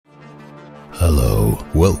Hello,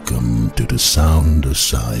 welcome to the Sound of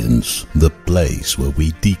Science, the place where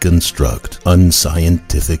we deconstruct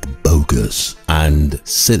unscientific bogus and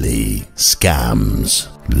silly scams.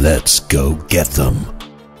 Let's go get them.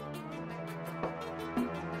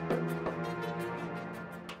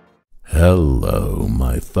 Hello,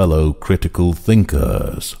 my fellow critical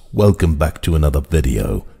thinkers. Welcome back to another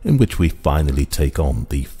video in which we finally take on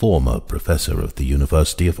the former professor of the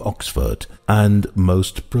University of Oxford and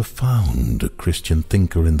most profound Christian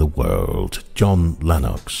thinker in the world, John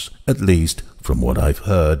Lennox. At least, from what I've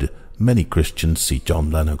heard, many Christians see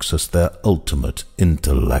John Lennox as their ultimate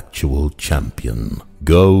intellectual champion.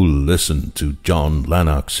 Go listen to John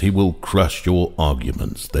Lennox. He will crush your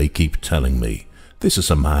arguments, they keep telling me. This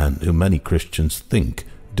is a man who many Christians think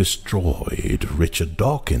destroyed Richard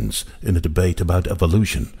Dawkins in a debate about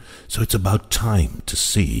evolution. So it's about time to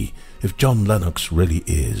see if John Lennox really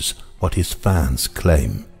is what his fans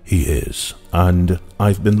claim he is. And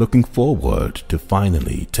I've been looking forward to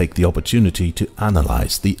finally take the opportunity to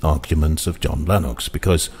analyze the arguments of John Lennox,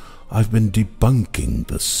 because I've been debunking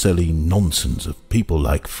the silly nonsense of people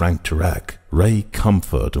like Frank Turek, Ray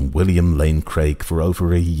Comfort and William Lane Craig for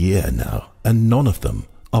over a year now, and none of them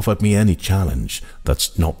offered me any challenge.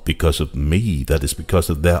 That's not because of me, that is because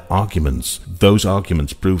of their arguments. Those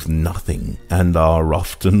arguments prove nothing and are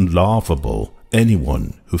often laughable.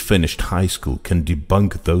 Anyone who finished high school can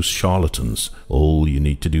debunk those charlatans. All you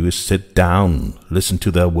need to do is sit down, listen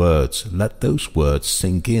to their words, let those words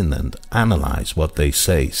sink in and analyze what they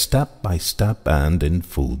say step by step and in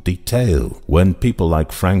full detail. When people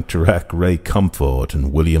like Frank Turek, Ray Comfort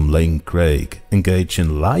and William Lane Craig engage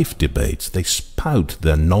in live debates, they spout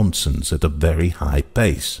their nonsense at a very high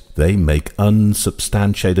pace. They make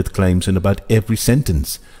unsubstantiated claims in about every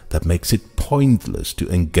sentence. That makes it pointless to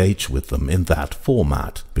engage with them in that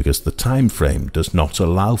format, because the time frame does not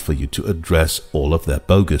allow for you to address all of their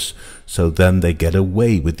bogus, so then they get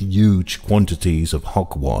away with huge quantities of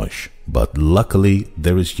hogwash. But luckily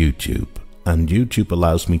there is YouTube, and YouTube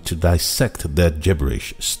allows me to dissect their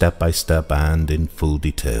gibberish step by step and in full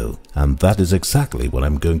detail. And that is exactly what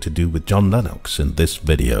I'm going to do with John Lennox in this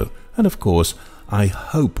video. And of course, I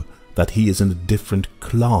hope that he is in a different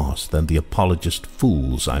class than the apologist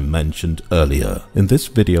fools I mentioned earlier. In this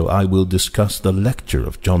video I will discuss the lecture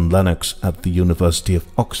of John Lennox at the University of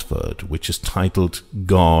Oxford, which is titled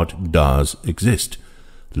God Does Exist.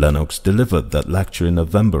 Lennox delivered that lecture in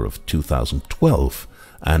November of 2012,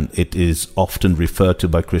 and it is often referred to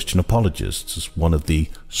by Christian apologists as one of the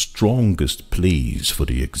strongest pleas for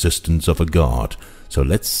the existence of a God. So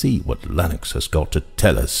let's see what Lennox has got to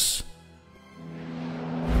tell us.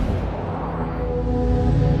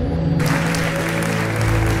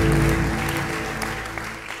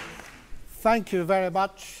 Thank you very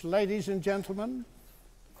much, ladies and gentlemen.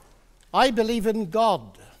 I believe in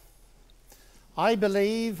God. I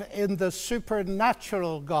believe in the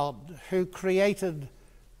supernatural God who created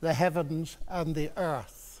the heavens and the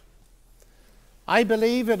earth. I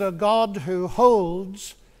believe in a God who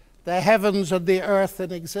holds the heavens and the earth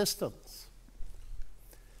in existence.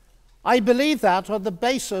 I believe that on the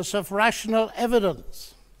basis of rational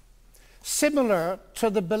evidence, similar to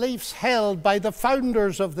the beliefs held by the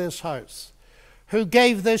founders of this house, who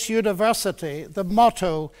gave this university the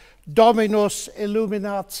motto Dominus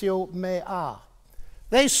Illuminatio Mea.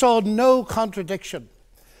 They saw no contradiction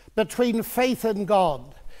between faith in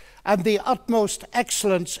God and the utmost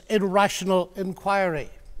excellence in rational inquiry.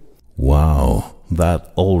 Wow,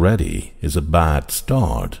 that already is a bad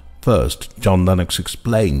start. First, John Lennox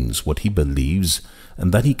explains what he believes,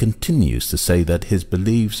 and then he continues to say that his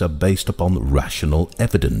beliefs are based upon rational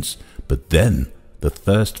evidence. But then, the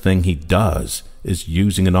first thing he does is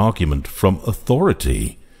using an argument from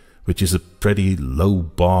authority, which is a pretty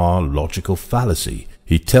low-bar logical fallacy.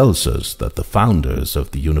 He tells us that the founders of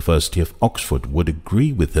the University of Oxford would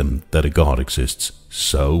agree with him that a God exists.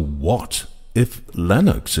 So what? If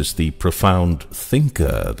Lennox is the profound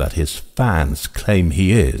thinker that his fans claim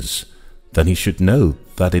he is, then he should know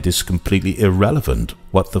that it is completely irrelevant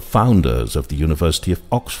what the founders of the University of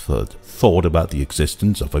Oxford thought about the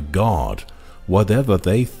existence of a God. Whatever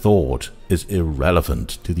they thought is irrelevant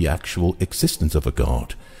to the actual existence of a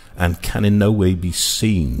God, and can in no way be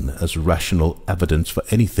seen as rational evidence for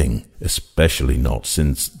anything, especially not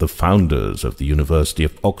since the founders of the University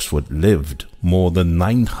of Oxford lived more than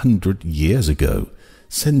 900 years ago,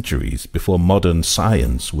 centuries before modern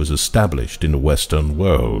science was established in the Western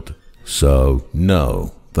world. So,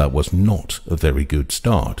 no, that was not a very good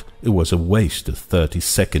start. It was a waste of 30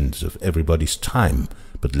 seconds of everybody's time.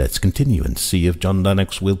 But let's continue and see if John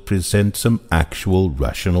Lennox will present some actual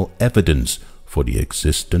rational evidence for the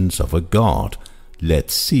existence of a God.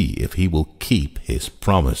 Let's see if he will keep his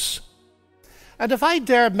promise. And if I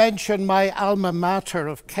dare mention my alma mater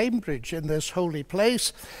of Cambridge in this holy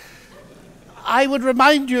place, I would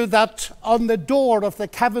remind you that on the door of the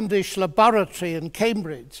Cavendish Laboratory in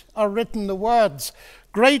Cambridge are written the words,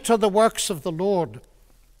 "Great are the works of the Lord,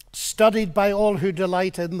 studied by all who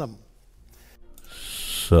delight in them."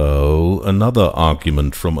 So, another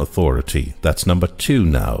argument from authority. That's number 2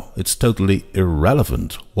 now. It's totally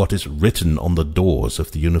irrelevant what is written on the doors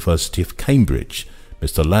of the University of Cambridge.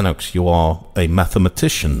 Mr. Lennox, you are a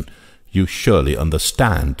mathematician. You surely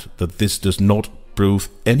understand that this does not prove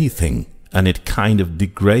anything, and it kind of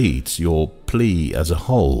degrades your plea as a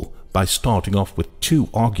whole. By starting off with 2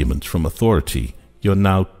 arguments from authority, you're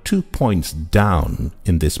now 2 points down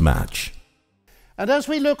in this match. And as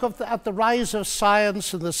we look at the rise of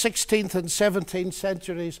science in the 16th and 17th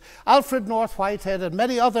centuries, Alfred North Whitehead and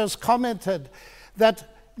many others commented that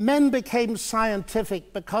men became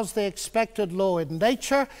scientific because they expected law in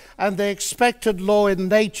nature, and they expected law in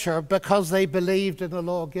nature because they believed in a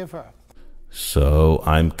lawgiver. So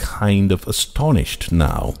I'm kind of astonished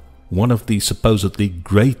now. One of the supposedly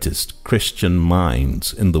greatest Christian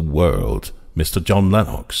minds in the world, Mr. John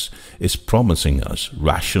Lennox, is promising us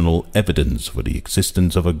rational evidence for the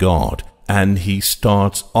existence of a God, and he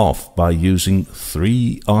starts off by using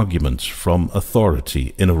 3 arguments from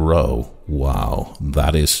authority in a row. Wow,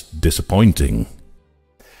 that is disappointing.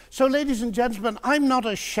 So, ladies and gentlemen, I'm not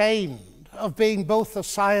ashamed of being both a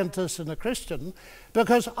scientist and a Christian,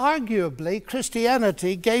 because arguably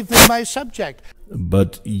Christianity gave me my subject.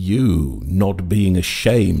 But you not being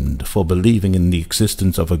ashamed for believing in the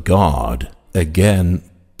existence of a God, again,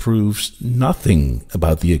 proves nothing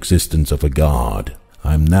about the existence of a God.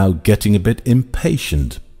 I'm now getting a bit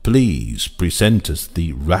impatient. Please present us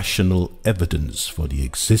the rational evidence for the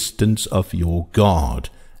existence of your God,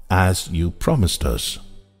 as you promised us.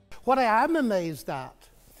 What I am amazed at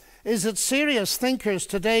is that serious thinkers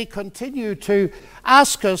today continue to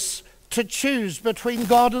ask us to choose between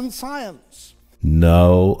God and science.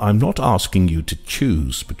 No, I'm not asking you to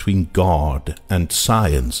choose between God and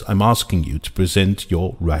science. I'm asking you to present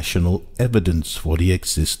your rational evidence for the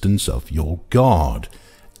existence of your God,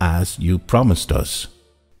 as you promised us.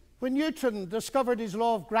 When Newton discovered his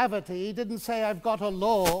law of gravity, he didn't say, "I've got a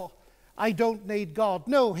law, I don't need God."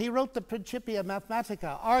 No, he wrote the Principia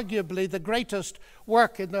Mathematica, arguably the greatest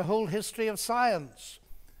work in the whole history of science,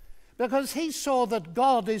 because he saw that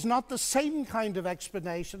God is not the same kind of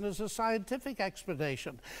explanation as a scientific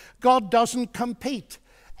explanation. God doesn't compete.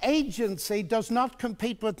 Agency does not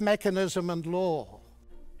compete with mechanism and law.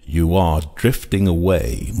 You are drifting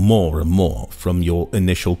away more and more from your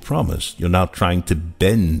initial promise. You're now trying to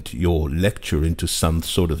bend your lecture into some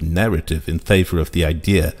sort of narrative in favor of the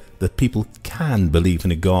idea that people can believe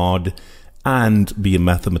in a God and be a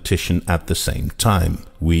mathematician at the same time.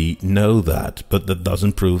 We know that, but that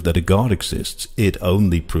doesn't prove that a God exists. It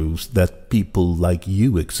only proves that people like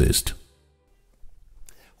you exist.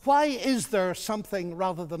 Why is there something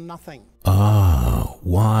rather than nothing?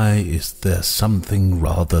 Why is there something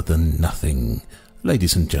rather than nothing?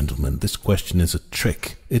 Ladies and gentlemen, this question is a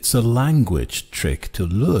trick. It's a language trick to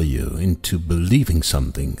lure you into believing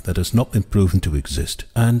something that has not been proven to exist.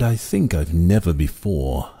 And I think I've never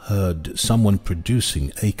before heard someone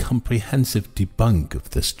producing a comprehensive debunk of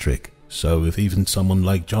this trick. So if even someone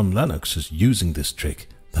like John Lennox is using this trick,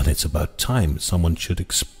 then it's about time someone should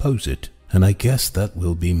expose it. And I guess that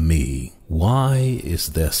will be me. Why is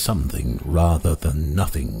there something rather than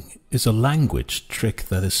nothing is a language trick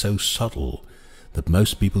that is so subtle that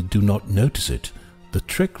most people do not notice it. The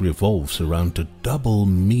trick revolves around the double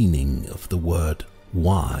meaning of the word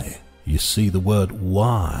why. You see, the word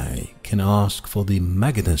why can ask for the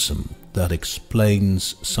mechanism that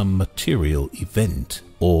explains some material event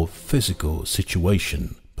or physical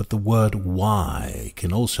situation, but the word why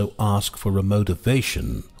can also ask for a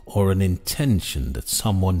motivation or an intention that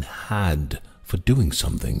someone had for doing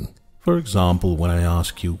something. For example, when I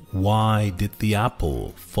ask you, why did the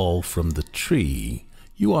apple fall from the tree?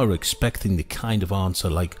 You are expecting the kind of answer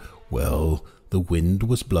like, well, the wind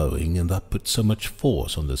was blowing and that put so much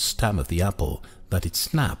force on the stem of the apple that it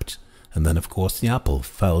snapped, and then of course the apple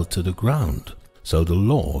fell to the ground. So the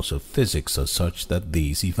laws of physics are such that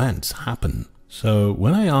these events happen. So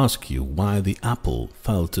when I ask you why the apple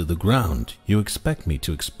fell to the ground, you expect me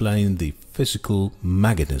to explain the physical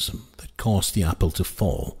mechanism that caused the apple to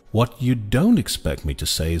fall. What you don't expect me to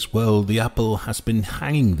say is, well, the apple has been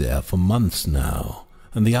hanging there for months now,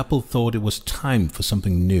 and the apple thought it was time for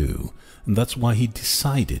something new, and that's why he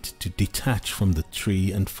decided to detach from the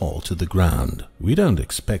tree and fall to the ground. We don't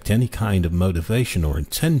expect any kind of motivation or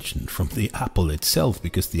intention from the apple itself,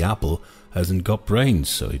 because the apple hasn't got brains,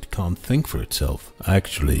 so it can't think for itself.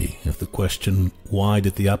 Actually, if the question, why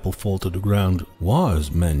did the apple fall to the ground,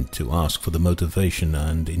 was meant to ask for the motivation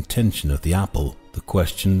and intention of the apple, the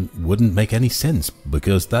question wouldn't make any sense,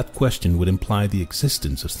 because that question would imply the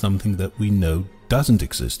existence of something that we know doesn't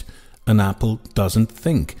exist. An apple doesn't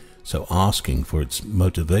think, so asking for its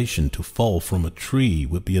motivation to fall from a tree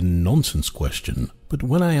would be a nonsense question. But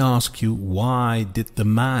when I ask you, why did the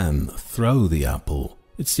man throw the apple?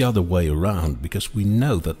 It's the other way around, because we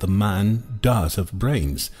know that the man does have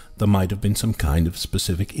brains. There might have been some kind of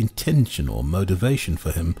specific intention or motivation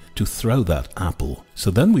for him to throw that apple.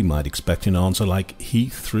 So then we might expect an answer like, he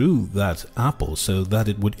threw that apple so that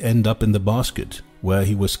it would end up in the basket where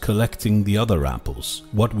he was collecting the other apples.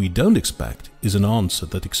 What we don't expect is an answer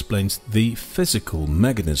that explains the physical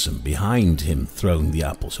mechanism behind him throwing the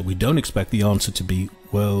apple. So we don't expect the answer to be,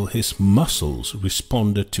 well, his muscles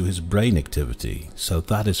responded to his brain activity, so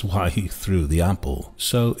that is why he threw the apple.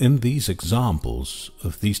 So in these examples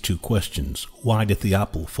of these two questions, why did the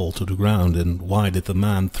apple fall to the ground and why did the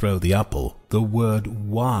man throw the apple, the word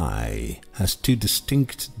why has two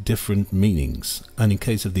distinct different meanings, and in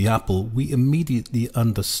case of the apple, we immediately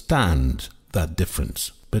understand that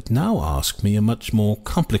difference. But now ask me a much more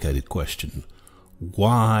complicated question.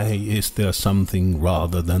 Why is there something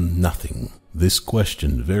rather than nothing? This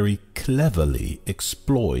question very cleverly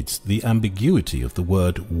exploits the ambiguity of the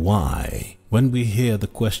word why. When we hear the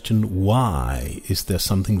question, why is there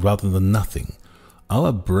something rather than nothing,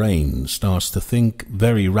 our brain starts to think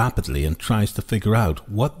very rapidly and tries to figure out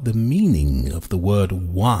what the meaning of the word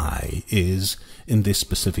why is in this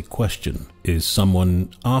specific question. Is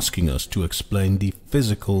someone asking us to explain the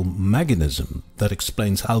physical mechanism that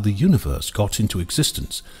explains how the universe got into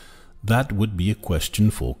existence? That would be a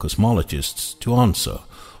question for cosmologists to answer.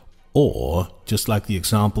 Or, just like the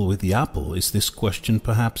example with the apple, is this question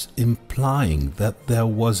perhaps implying that there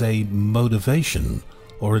was a motivation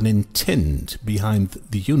or an intent behind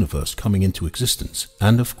the universe coming into existence?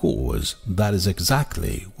 And of course, that is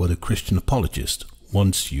exactly what a Christian apologist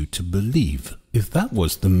wants you to believe. If that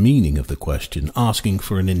was the meaning of the question, asking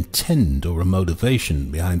for an intent or a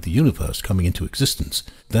motivation behind the universe coming into existence,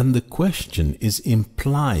 then the question is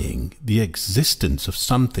implying the existence of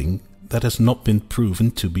something that has not been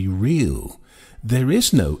proven to be real. There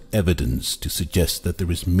is no evidence to suggest that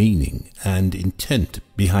there is meaning and intent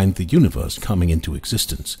behind the universe coming into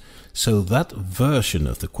existence. So that version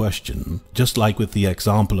of the question, just like with the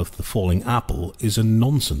example of the falling apple, is a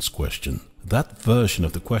nonsense question. That version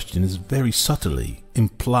of the question is very subtly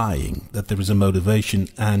implying that there is a motivation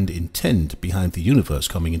and intent behind the universe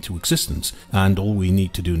coming into existence, and all we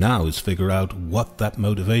need to do now is figure out what that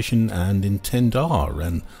motivation and intent are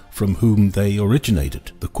and from whom they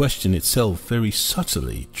originated. The question itself very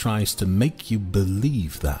subtly tries to make you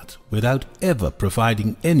believe that without ever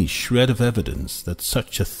providing any shred of evidence that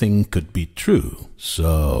such a thing could be true.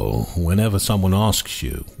 So, whenever someone asks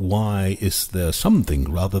you, why is there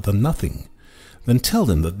something rather than nothing? Then tell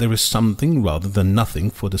them that there is something rather than nothing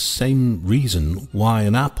for the same reason why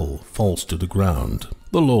an apple falls to the ground.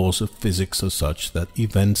 The laws of physics are such that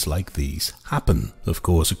events like these happen. Of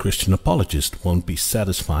course, a Christian apologist won't be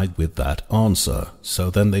satisfied with that answer, so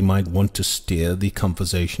then they might want to steer the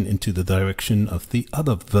conversation into the direction of the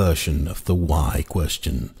other version of the why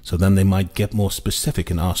question. So then they might get more specific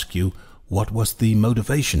and ask you, what was the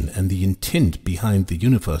motivation and the intent behind the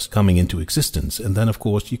universe coming into existence? And then, of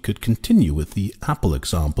course, you could continue with the apple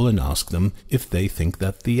example and ask them if they think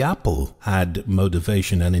that the apple had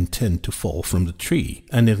motivation and intent to fall from the tree.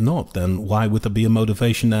 And if not, then why would there be a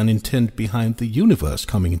motivation and intent behind the universe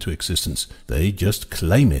coming into existence? They just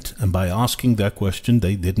claim it, and by asking that question,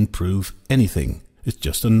 they didn't prove anything. It's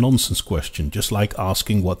just a nonsense question, just like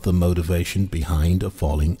asking what the motivation behind a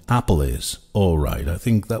falling apple is. Alright, I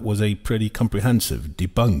think that was a pretty comprehensive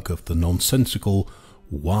debunk of the nonsensical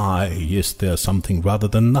why is there something rather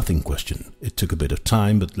than nothing question. It took a bit of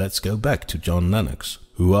time, but let's go back to John Lennox,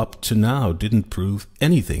 who up to now didn't prove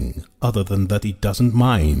anything other than that he doesn't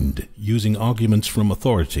mind using arguments from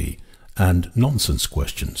authority and nonsense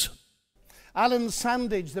questions. Alan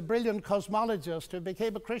Sandage, the brilliant cosmologist who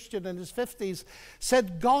became a Christian in his 50s,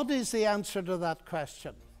 said God is the answer to that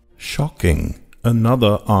question. Shocking.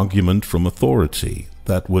 Another argument from authority.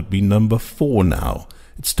 That would be number 4 now.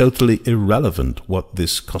 It's totally irrelevant what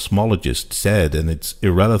this cosmologist said, and it's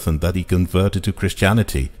irrelevant that he converted to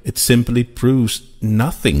Christianity. It simply proves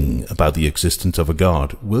nothing about the existence of a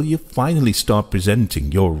God. Will you finally start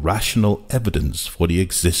presenting your rational evidence for the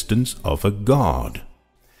existence of a God?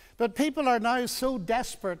 But people are now so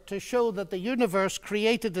desperate to show that the universe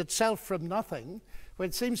created itself from nothing,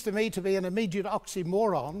 which seems to me to be an immediate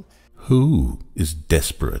oxymoron. Who is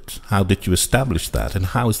desperate? How did you establish that? And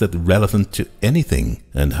how is that relevant to anything?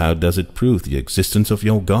 And how does it prove the existence of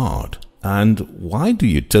your God? And why do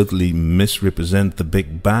you totally misrepresent the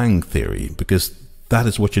Big Bang Theory? Because that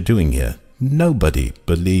is what you're doing here. Nobody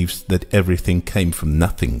believes that everything came from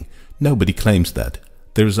nothing. Nobody claims that.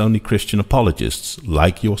 There is only Christian apologists,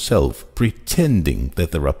 like yourself, pretending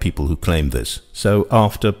that there are people who claim this. So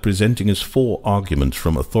after presenting us 4 arguments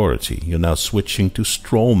from authority, you're now switching to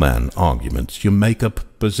straw man arguments. You make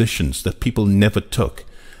up positions that people never took,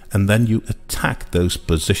 and then you attack those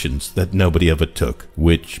positions that nobody ever took,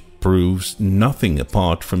 which proves nothing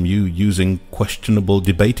apart from you using questionable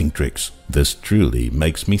debating tricks. This truly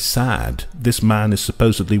makes me sad. This man is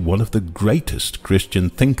supposedly one of the greatest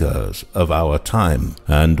Christian thinkers of our time.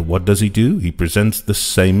 And what does he do? He presents the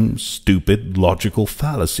same stupid logical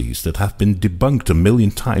fallacies that have been debunked a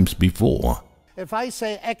million times before. If I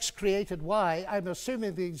say X created Y, I'm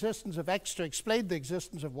assuming the existence of X to explain the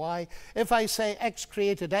existence of Y. If I say X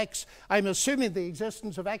created X, I'm assuming the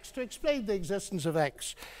existence of X to explain the existence of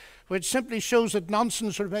X, which simply shows that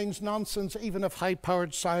nonsense remains nonsense even if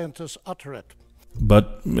high-powered scientists utter it.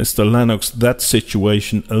 But, Mr. Lennox, that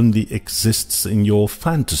situation only exists in your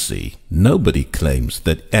fantasy. Nobody claims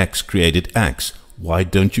that X created X. Why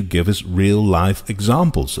don't you give us real-life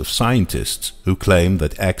examples of scientists who claim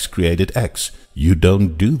that X created X? You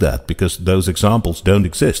don't do that because those examples don't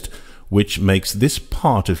exist, which makes this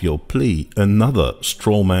part of your plea another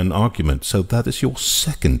strawman argument. So that is your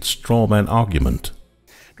second strawman argument.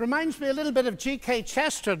 It reminds me a little bit of G.K.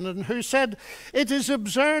 Chesterton, who said, "It is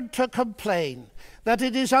absurd to complain that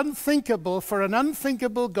it is unthinkable for an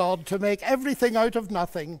unthinkable God to make everything out of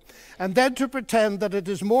nothing, and then to pretend that it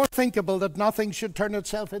is more thinkable that nothing should turn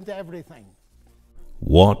itself into everything."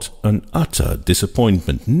 What an utter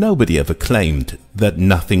disappointment. Nobody ever claimed that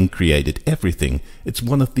nothing created everything. It's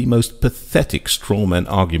one of the most pathetic strawman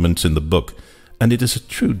arguments in the book, and it is a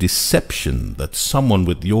true deception that someone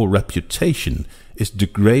with your reputation is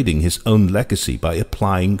degrading his own legacy by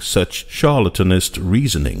applying such charlatanist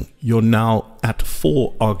reasoning. You're now at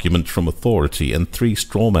 4 arguments from authority and 3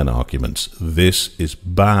 strawman arguments. This is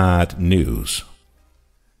bad news.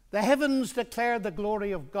 "The heavens declare the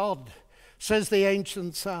glory of God," says the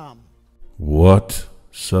ancient psalm. What?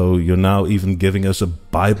 So you're now even giving us a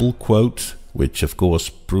Bible quote, which of course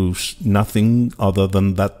proves nothing other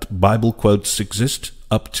than that Bible quotes exist?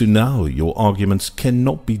 Up to now, your arguments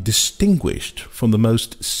cannot be distinguished from the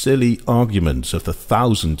most silly arguments of the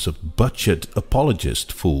thousands of butchered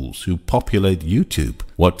apologist fools who populate YouTube.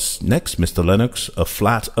 What's next, Mr. Lennox? A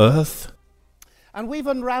flat earth? And we've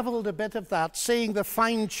unraveled a bit of that, seeing the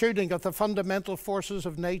fine-tuning of the fundamental forces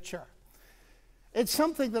of nature. It's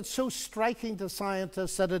something that's so striking to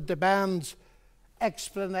scientists that it demands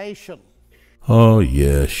explanation. Oh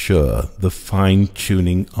yeah, sure. The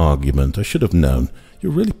fine-tuning argument. I should have known.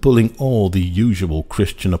 You're really pulling all the usual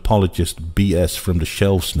Christian apologist BS from the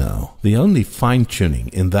shelves now. The only fine-tuning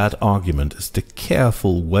in that argument is the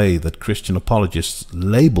careful way that Christian apologists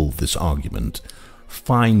label this argument.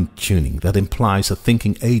 Fine-tuning, that implies a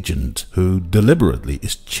thinking agent who deliberately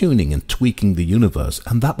is tuning and tweaking the universe,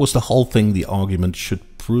 and that was the whole thing the argument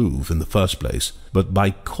should prove in the first place. But by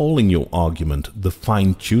calling your argument the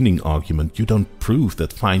fine-tuning argument, you don't prove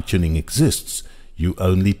that fine-tuning exists. You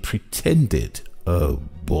only pretend it. Oh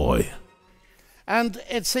boy. And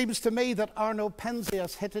it seems to me that Arno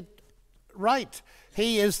Penzias hit it right.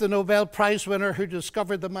 He is the Nobel Prize winner who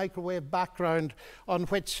discovered the microwave background on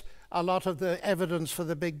which a lot of the evidence for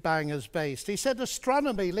the Big Bang is based. He said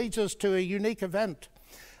astronomy leads us to a unique event,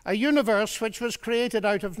 a universe which was created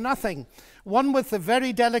out of nothing, one with the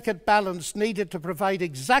very delicate balance needed to provide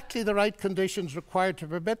exactly the right conditions required to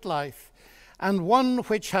permit life, and one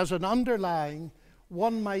which has an underlying,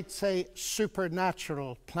 one might say,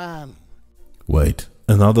 supernatural plan. Wait,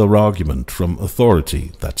 another argument from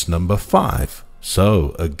authority. That's number 5.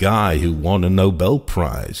 So, a guy who won a Nobel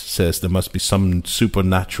Prize says there must be some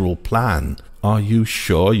supernatural plan. Are you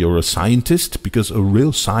sure you're a scientist? Because a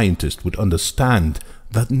real scientist would understand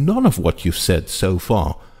that none of what you've said so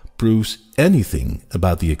far proves anything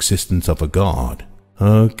about the existence of a God.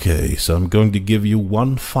 Okay, so I'm going to give you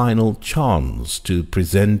one final chance to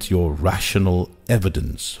present your rational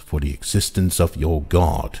evidence for the existence of your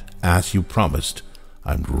God, as you promised.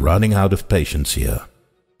 I'm running out of patience here.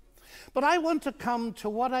 But I want to come to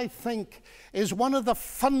what I think is one of the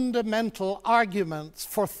fundamental arguments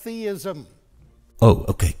for theism. Oh,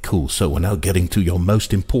 okay, cool. So we're now getting to your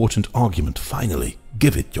most important argument, finally.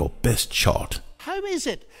 Give it your best shot. How is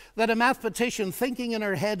it that a mathematician thinking in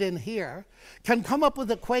her head in here can come up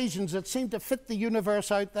with equations that seem to fit the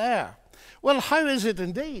universe out there? Well, how is it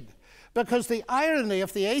indeed? Because the irony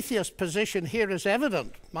of the atheist position here is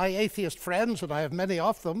evident. My atheist friends, and I have many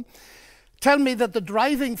of them, tell me that the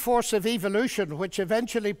driving force of evolution, which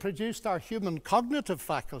eventually produced our human cognitive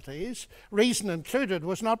faculties, reason included,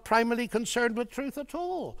 was not primarily concerned with truth at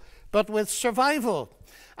all, but with survival.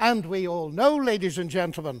 And we all know, ladies and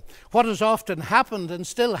gentlemen, what has often happened and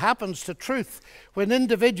still happens to truth when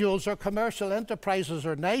individuals or commercial enterprises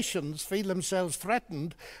or nations feel themselves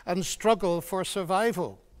threatened and struggle for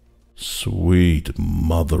survival. Sweet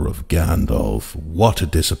mother of Gandalf, what a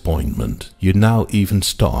disappointment. You now even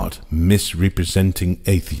start misrepresenting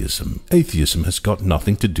atheism. Atheism has got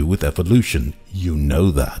nothing to do with evolution. You know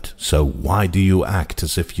that. So why do you act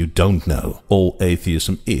as if you don't know? All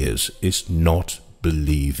atheism is not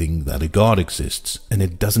believing that a God exists. And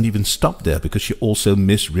it doesn't even stop there, because you also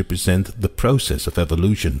misrepresent the process of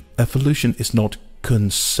evolution. Evolution is not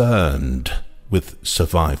concerned with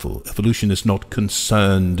survival. Evolution is not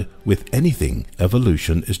concerned with anything.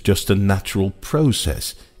 Evolution is just a natural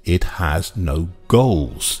process. It has no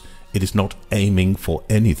goals. It is not aiming for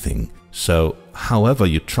anything. So, however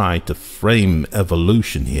you try to frame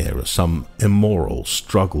evolution here as some immoral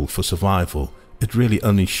struggle for survival, it really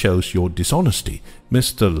only shows your dishonesty.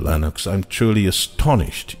 Mr. Lennox, I'm truly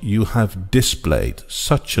astonished. You have displayed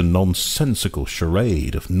such a nonsensical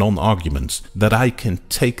charade of non-arguments that I can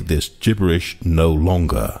take this gibberish no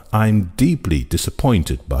longer. I'm deeply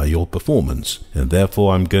disappointed by your performance, and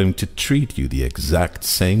therefore I'm going to treat you the exact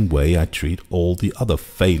same way I treat all the other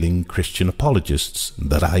failing Christian apologists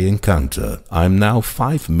that I encounter. I'm now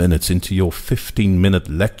 5 minutes into your 15-minute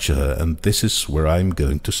lecture, and this is where I'm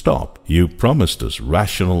going to stop. You promised us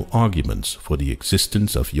rational arguments for the existence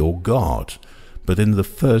of your God, but in the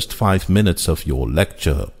first 5 minutes of your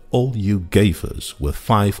lecture, all you gave us were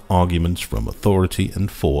 5 arguments from authority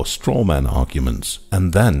and 4 strawman arguments.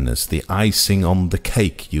 And then, as the icing on the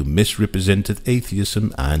cake, you misrepresented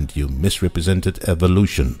atheism and you misrepresented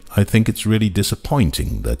evolution. I think it's really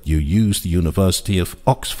disappointing that you use the University of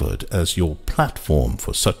Oxford as your platform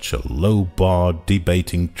for such a low-bar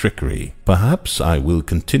debating trickery. Perhaps I will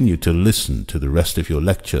continue to listen to the rest of your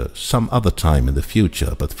lecture some other time in the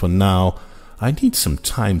future, but for now, I need some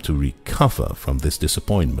time to recover from this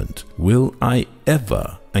disappointment. Will I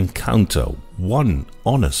ever encounter one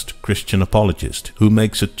honest Christian apologist who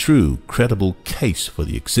makes a true, credible case for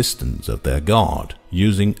the existence of their God,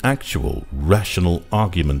 using actual, rational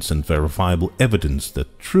arguments and verifiable evidence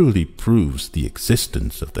that truly proves the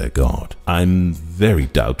existence of their God? I'm very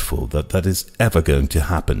doubtful that that is ever going to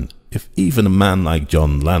happen. If even a man like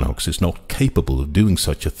John Lennox is not capable of doing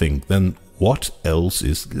such a thing, then what else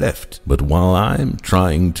is left? But while I'm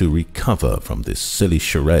trying to recover from this silly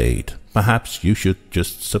charade, perhaps you should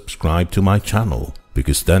just subscribe to my channel,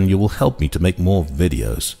 because then you will help me to make more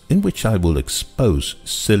videos in which I will expose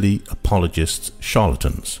silly apologists,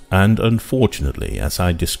 charlatans. And unfortunately, as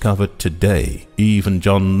I discovered today, even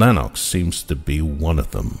John Lennox seems to be one of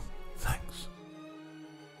them.